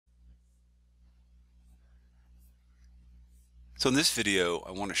So in this video,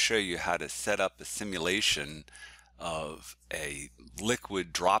 I want to show you how to set up a simulation of a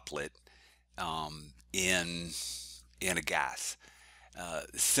liquid droplet in a gas. The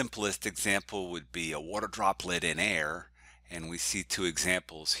simplest example would be a water droplet in air, and we see two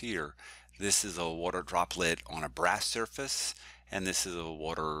examples here. This is a water droplet on a brass surface, and this is a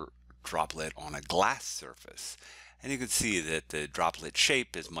water droplet on a glass surface. And you can see that the droplet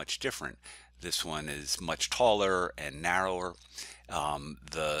shape is much different. This one is much taller and narrower.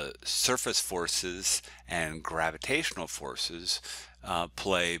 The surface forces and gravitational forces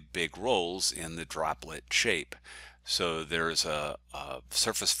play big roles in the droplet shape. So there's a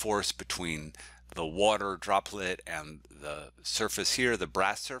surface force between the water droplet and the surface here, the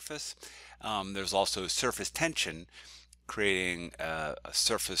brass surface. There's also surface tension, creating a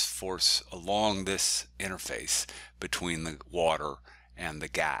surface force along this interface between the water and the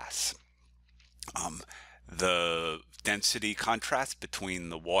gas. The density contrast between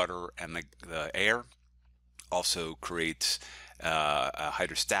the water and the air also creates a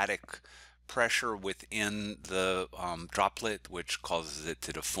hydrostatic pressure within the droplet, which causes it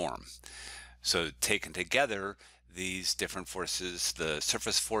to deform. So taken together, these different forces, the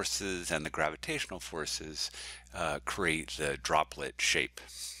surface forces and the gravitational forces, create the droplet shape.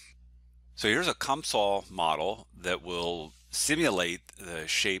 So here's a Comsol model that will simulate the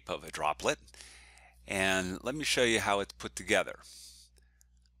shape of a droplet. And let me show you how it's put together.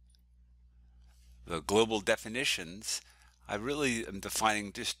 The global definitions, I really am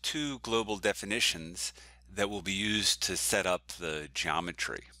defining just two global definitions that will be used to set up the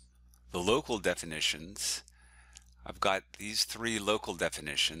geometry. The local definitions, I've got these three local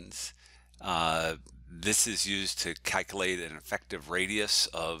definitions. This is used to calculate an effective radius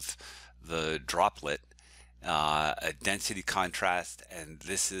of the droplet, a density contrast, and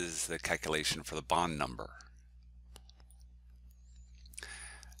this is the calculation for the bond number.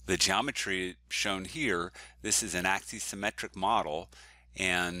 The geometry shown here, this is an axisymmetric model,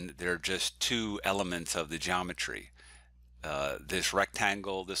 and there are just two elements of the geometry. This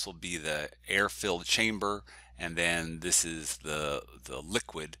rectangle, this will be the air-filled chamber, and then this is the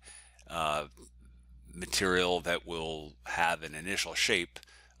liquid material that will have an initial shape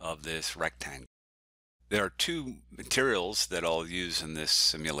of this rectangle. There are two materials that I'll use in this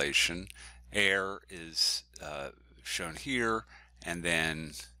simulation. Air is shown here, and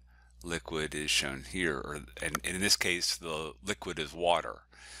then liquid is shown here, and in this case the liquid is water.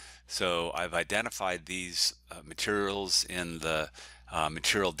 So I've identified these materials in the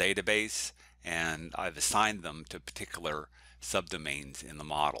material database, and I've assigned them to particular subdomains in the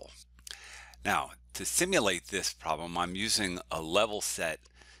model. Now, to simulate this problem, I'm using a level set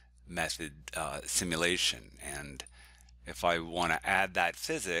method simulation, and if I want to add that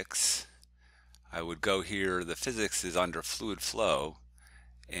physics, I would go here. The physics is under fluid flow,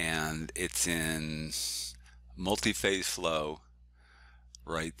 and it's in multi-phase flow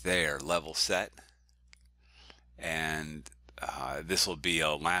right there, level set, and this will be a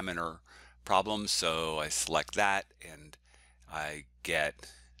laminar problem, so I select that and I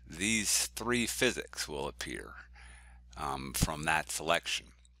get these three physics will appear from that selection.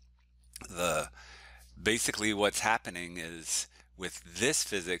 Basically what's happening is with this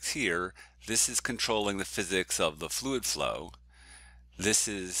physics here, this is controlling the physics of the fluid flow. This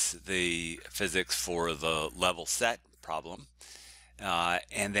is the physics for the level set problem,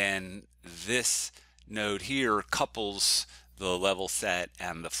 and then this node here couples the level set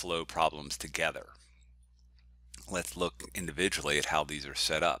and the flow problems together. Let's look individually at how these are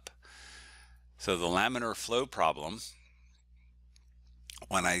set up. So the laminar flow problem,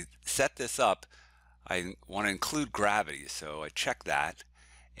 when I set this up, I want to include gravity, so I check that,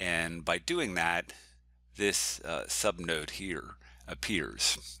 and by doing that, this subnode here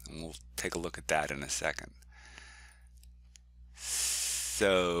appears, and we'll take a look at that in a second.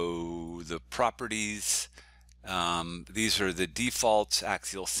 So the properties, these are the defaults: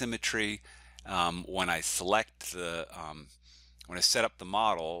 axial symmetry. When I select when I set up the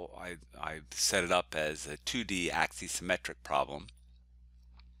model, I set it up as a 2D axisymmetric problem.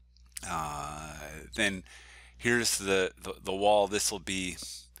 Then here's the wall. This will be,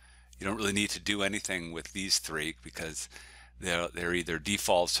 you don't really need to do anything with these three because they're either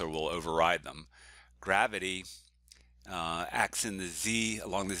defaults or we'll override them. Gravity acts in the z,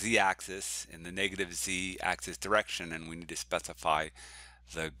 along the z-axis, in the negative z-axis direction, and we need to specify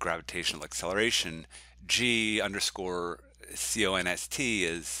the gravitational acceleration. G underscore const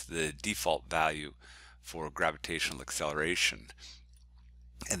is the default value for gravitational acceleration.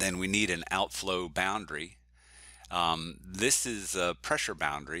 And then we need an outflow boundary. This is a pressure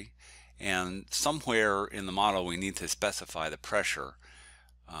boundary, and somewhere in the model we need to specify the pressure.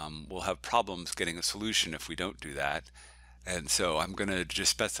 We'll have problems getting a solution if we don't do that, and so I'm going to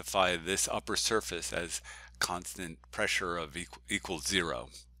just specify this upper surface as constant pressure of equals 0.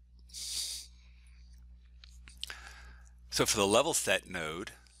 So for the level set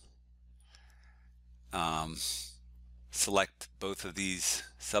node, select both of these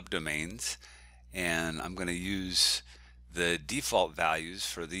subdomains, and I'm going to use the default values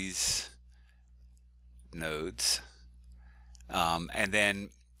for these nodes, and then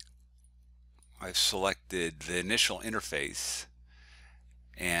I've selected the initial interface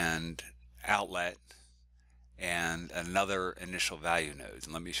and outlet and another initial value node.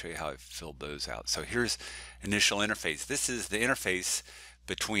 And let me show you how I filled those out. So here's initial interface. This is the interface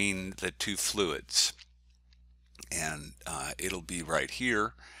between the two fluids, and it'll be right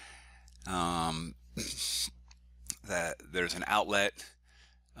here. That there's an outlet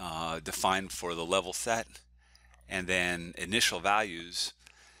defined for the level set, and then initial values.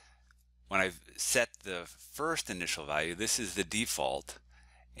 When I've set the first initial value, this is the default,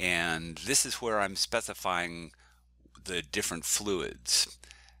 and this is where I'm specifying the different fluids.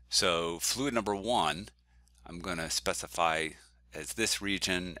 So fluid number 1, I'm going to specify as this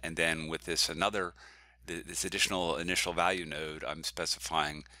region, and then with this additional initial value node, I'm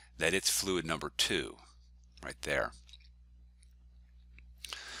specifying that it's fluid number 2 right there.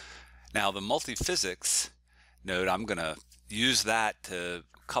 Now the multi-physics node, I'm going to use that to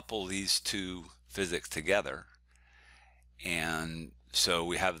couple these two physics together, and so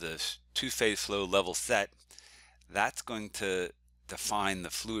we have this two-phase flow level set. That's going to define the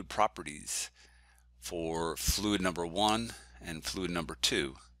fluid properties for fluid number 1 and fluid number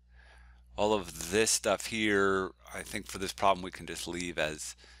 2. All of this stuff here, I think for this problem we can just leave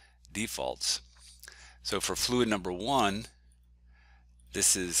as defaults. So for fluid number 1,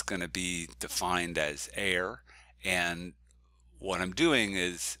 this is going to be defined as air, and what I'm doing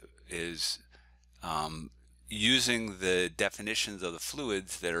is using the definitions of the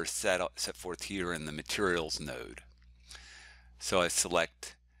fluids that are set forth here in the materials node. So I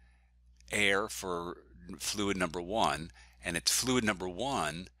select air for fluid number 1, and it's fluid number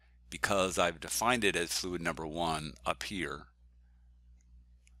 1 because I've defined it as fluid number 1 up here,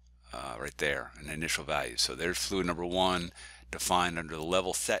 right there, an initial value. So there's fluid number 1 defined under the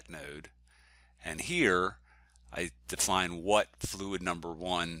level set node, and here I define what fluid number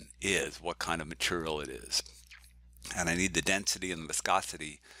 1 is, what kind of material it is. And I need the density and the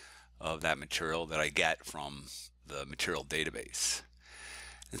viscosity of that material that I get from the material database.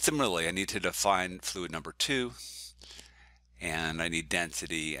 And similarly, I need to define fluid number 2, and I need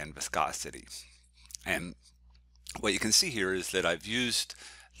density and viscosity. And what you can see here is that I've used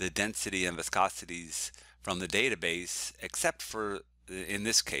the density and viscosities from the database, except for, in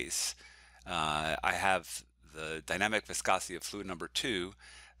this case, I have the dynamic viscosity of fluid number 2,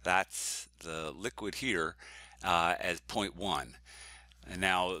 that's the liquid here, as 0.1. And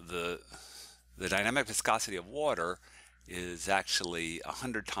now the dynamic viscosity of water is actually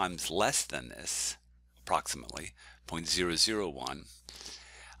 100 times less than this, approximately 0.001.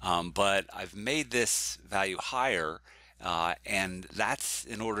 But I've made this value higher, and that's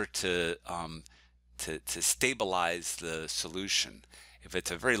in order to stabilize the solution. If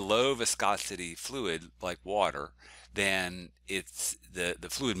it's a very low viscosity fluid like water, then it's the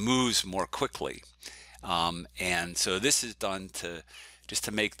fluid moves more quickly, and so this is done just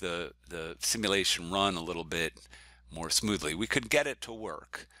to make the simulation run a little bit more smoothly. We could get it to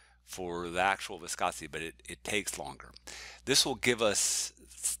work for the actual viscosity, but it takes longer. This will give us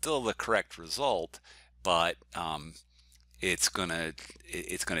still the correct result, but it's gonna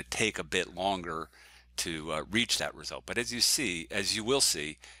take a bit longer to reach that result. But as you will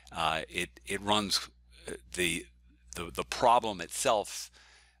see, it runs the problem itself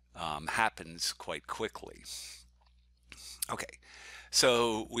happens quite quickly. Okay,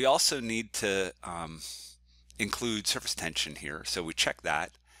 so we also need to include surface tension here, so we check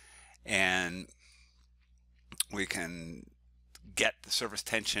that, and we can get the surface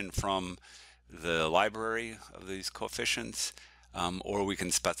tension from the library of these coefficients, or we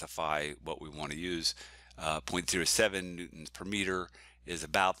can specify what we want to use. 0.07 newtons per meter is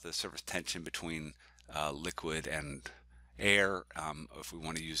about the surface tension between liquid and air. If we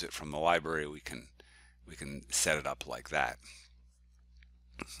want to use it from the library, we can set it up like that.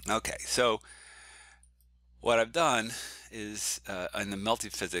 Okay, so what I've done is in the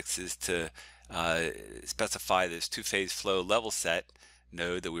multi-physics is to specify this two-phase flow level set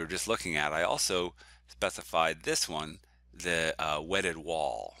node that we were just looking at. I also specified this one, the wetted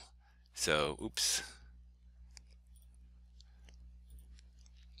wall. So oops,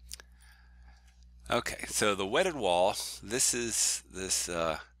 Okay, so the wetted wall, this is this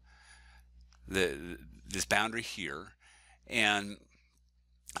boundary here, and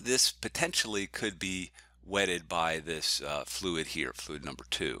this potentially could be wetted by this fluid here, fluid number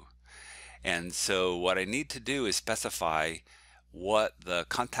 2. And so what I need to do is specify what the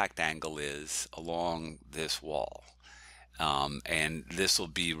contact angle is along this wall. And this will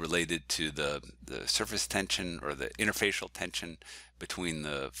be related to the surface tension or the interfacial tension between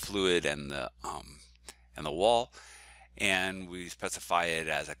the fluid and the wall, and we specify it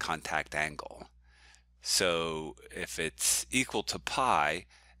as a contact angle. So if it's equal to pi,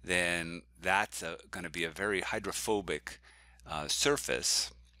 then that's going to be a very hydrophobic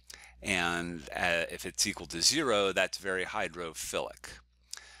surface, and if it's equal to 0, that's very hydrophilic.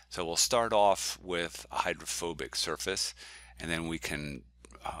 So we'll start off with a hydrophobic surface, and then we can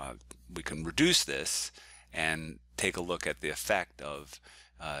reduce this and take a look at the effect of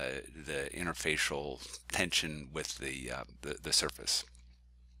the interfacial tension with the surface.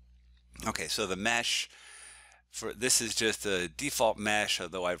 Okay, so the mesh for this is just a default mesh,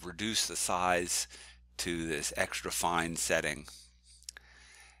 although I've reduced the size to this extra fine setting.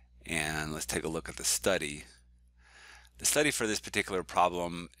 And let's take a look at the study. The study for this particular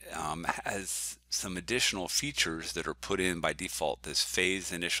problem has some additional features that are put in by default. This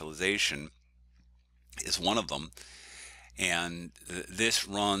phase initialization is one of them, and this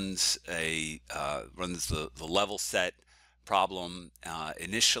runs the level set problem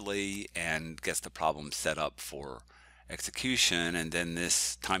initially and gets the problem set up for execution, and then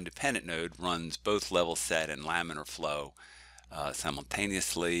this time dependent node runs both level set and laminar flow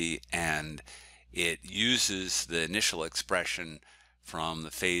simultaneously, and it uses the initial expression from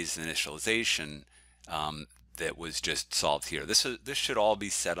the phase initialization that was just solved here. This should all be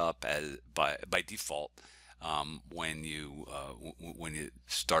set up as by default when you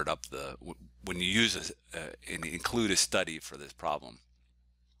start up when you use and include a study for this problem.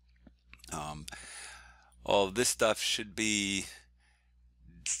 All this stuff should be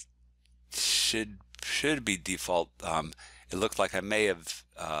default. It looked like I may have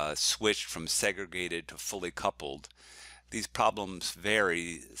switched from segregated to fully coupled. These problems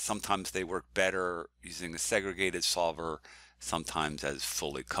vary. Sometimes they work better using a segregated solver, sometimes as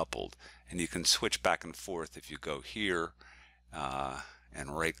fully coupled. And you can switch back and forth if you go here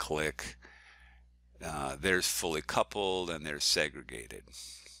and right click. There's fully coupled and there's segregated.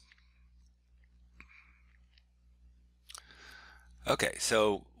 Okay,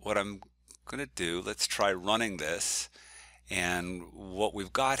 so what I'm going to do, let's try running this. And what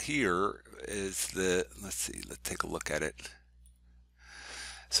we've got here is let's take a look at it.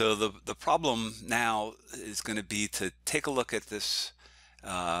 So the problem now is going to be to take a look at this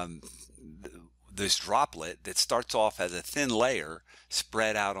this droplet that starts off as a thin layer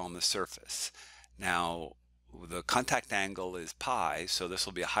spread out on the surface. Now the contact angle is pi, so this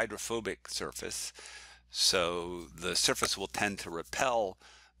will be a hydrophobic surface. So the surface will tend to repel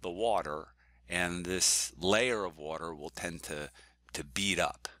the water, and this layer of water will tend to bead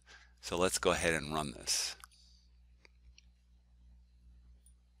up. So let's go ahead and run this.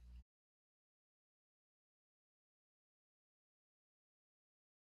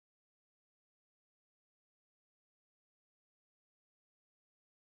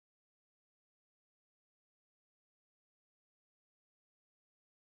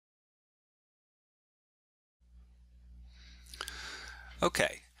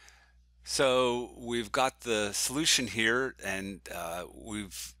 Okay, so we've got the solution here, and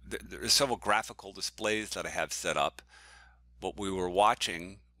there are several graphical displays that I have set up. What we were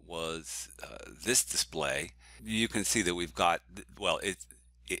watching was this display. You can see that we've got, well,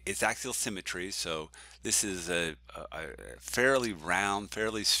 it's axial symmetry, so this is a fairly round,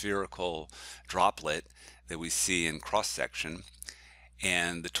 fairly spherical droplet that we see in cross section,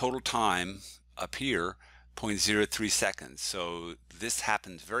 and the total time up here 0.03 seconds. So this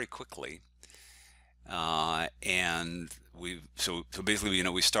happens very quickly, and so basically,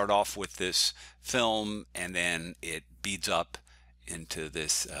 we start off with this film, and then it beads up into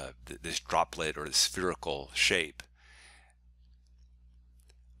this this droplet or spherical shape.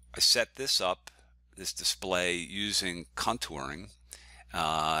 I set this up, this display, using contouring,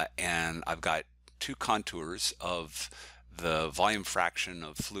 and I've got two contours of the volume fraction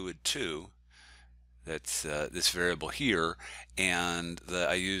of fluid 2. That's this variable here, and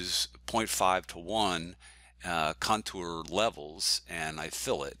I use 0.5 to 1 contour levels, and I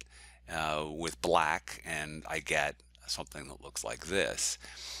fill it with black, and I get something that looks like this.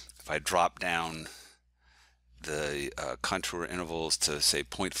 If I drop down the contour intervals to say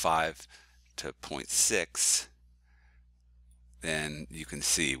 0.5 to 0.6, then you can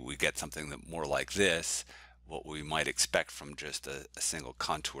see we get something that more like this, what we might expect from just a single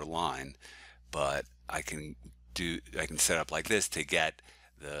contour line. But I can set up like this to get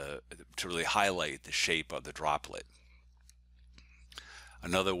to really highlight the shape of the droplet.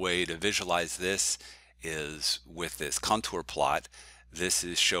 Another way to visualize this is with this contour plot. This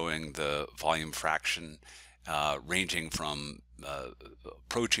is showing the volume fraction ranging from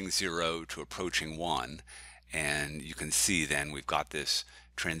approaching 0 to approaching 1, and you can see then we've got this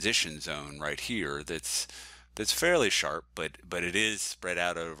transition zone right here that's fairly sharp, but it is spread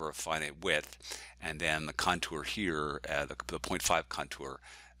out over a finite width, and then the contour here, the 0.5 contour,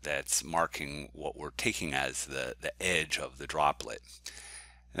 that's marking what we're taking as the edge of the droplet.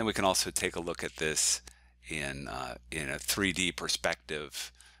 And then we can also take a look at this in a 3D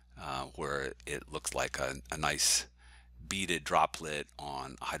perspective, where it looks like a nice beaded droplet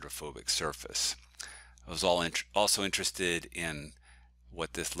on a hydrophobic surface. I was also interested in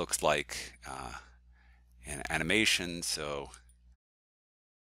what this looks like in animation. So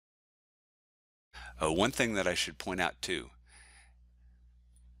one thing that I should point out too,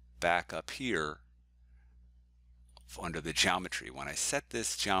 back up here under the geometry, when I set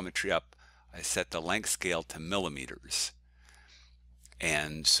this geometry up, I set the length scale to millimeters,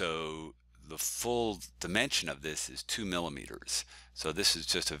 and so the full dimension of this is 2 millimeters. So this is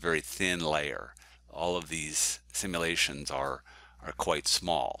just a very thin layer. All of these simulations are quite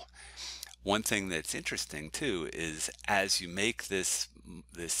small. One thing that's interesting too is as you make this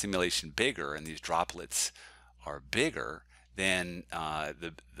simulation bigger and these droplets are bigger, then as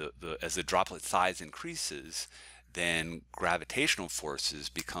the droplet size increases, then gravitational forces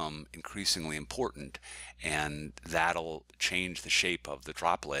become increasingly important, and that'll change the shape of the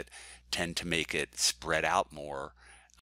droplet, tend to make it spread out more